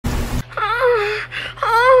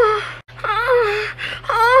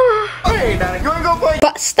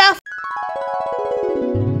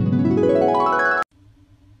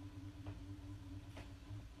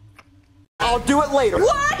later.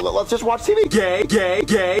 What? Let's just watch TV. Gay, gay,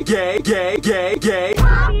 gay, gay, gay, gay, gay.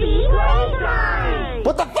 Poppy Playtime!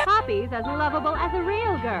 What the f? Poppy's as lovable as a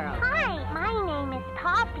real girl. Hi, my name is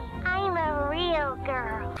Poppy. I'm a real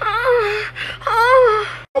girl. I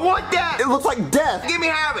want that. It looks like death. Give me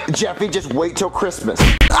half it. Jeffy, just wait till Christmas.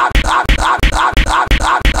 Oh,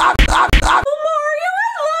 Mario,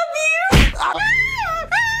 I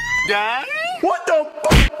love you! Daddy? What the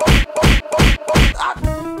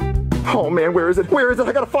Oh man, where is it? Where is it?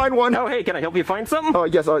 I gotta find one. Oh, hey, can I help you find something?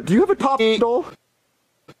 Yes, do you have a Poppy doll?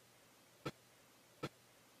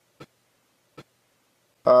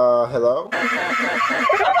 Hello?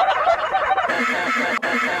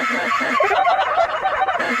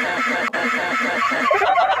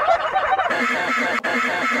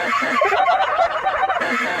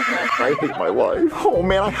 I hate my life. Oh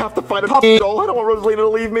man, I have to find a Poppy doll. I don't want Rosalina to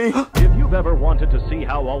leave me. If you've ever wanted to see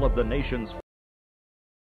how all of the nation's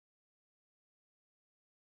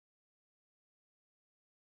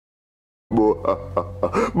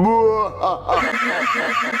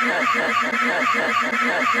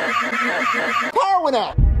Power went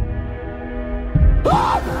out.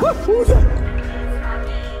 Who's that?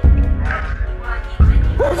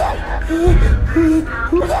 Who's that?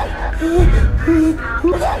 Who's that?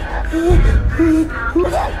 Who's that?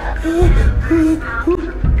 Who's that?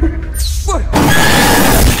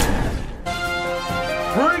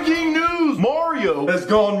 Breaking news! Mario has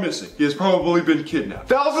gone missing. He has probably been kidnapped.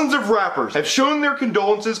 Thousands of rappers have shown their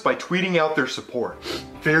condolences by tweeting out their support.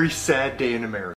 Very sad day in America.